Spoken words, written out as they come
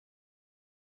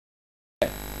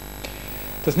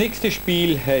Das nächste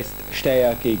Spiel heißt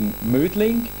Steyr gegen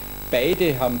Mödling.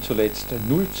 Beide haben zuletzt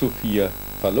 0:4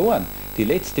 verloren. Die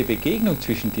letzte Begegnung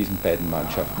zwischen diesen beiden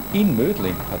Mannschaften in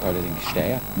Mödling hat allerdings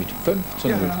Steyr mit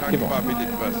 5:0 gewonnen. War mit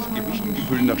etwas gemischten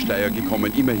Gefühlen nach Steyr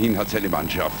gekommen. Immerhin hat seine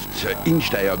Mannschaft in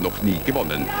Steyr noch nie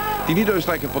gewonnen. Die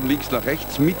Niederösterreicher von links nach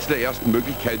rechts mit der ersten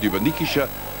Möglichkeit über Nikischer,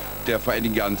 der vor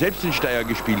einigen Jahren selbst in Steyr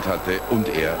gespielt hatte, und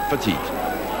er verzieht.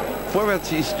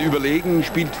 Vorwärts ist überlegen,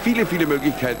 spielt viele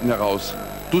Möglichkeiten heraus,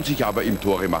 tut sich aber im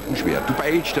Tore machen schwer.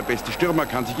 Dubajić, der beste Stürmer,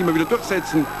 kann sich immer wieder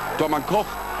durchsetzen. Tormann Koch,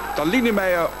 dann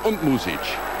Linimair und Music.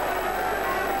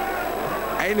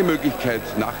 Eine Möglichkeit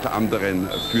nach der anderen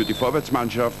für die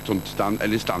Vorwärtsmannschaft und dann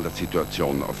eine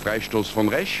Standardsituation auf Freistoß von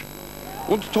Resch.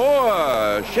 Und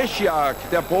Tor! Grzesiak,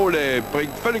 der Pole,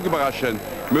 bringt völlig überraschend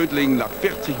Mödling nach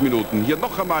 40 Minuten. Hier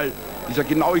noch einmal dieser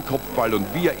genaue Kopfball und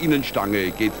via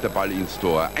Innenstange geht der Ball ins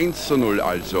Tor. 1:0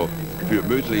 also für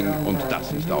Mödling und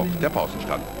das ist auch der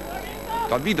Pausenstand.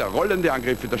 Dann wieder rollende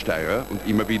Angriffe der Steyrer und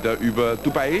immer wieder über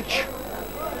Dubajić.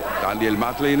 Daniel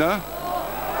Madlener.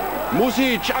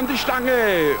 Music an die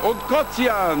Stange und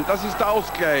Kocijan, das ist der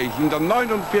Ausgleich in der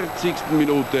 49.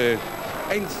 Minute.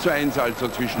 1:1 also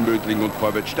zwischen Mödling und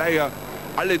Vorwärts Steyr.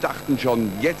 Alle dachten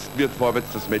schon, jetzt wird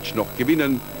Vorwärts das Match noch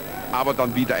gewinnen. Aber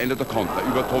dann wieder einer der Konter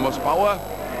über Thomas Bauer.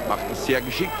 Macht das sehr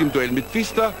geschickt im Duell mit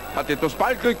Pfister. Hat etwas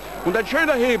Ballglück und ein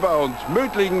schöner Heber. Und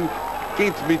Mödling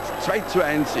geht mit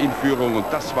 2:1 in Führung. Und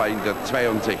das war in der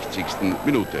 62.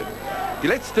 Minute. Die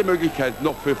letzte Möglichkeit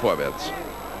noch für Vorwärts.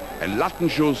 Ein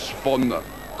Lattenschuss von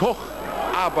Koch.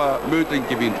 Aber Mödling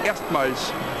gewinnt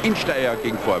erstmals in Steyr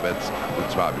gegen Vorwärts.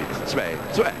 Und zwar mit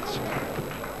 2:1.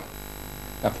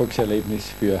 Erfolgserlebnis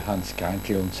für Hans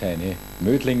Krankl und seine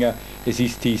Mödlinger. Es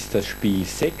ist dies das Spiel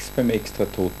 6 beim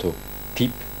Extra-Toto,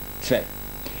 Tipp 2.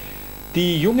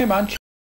 Die junge Mannschaft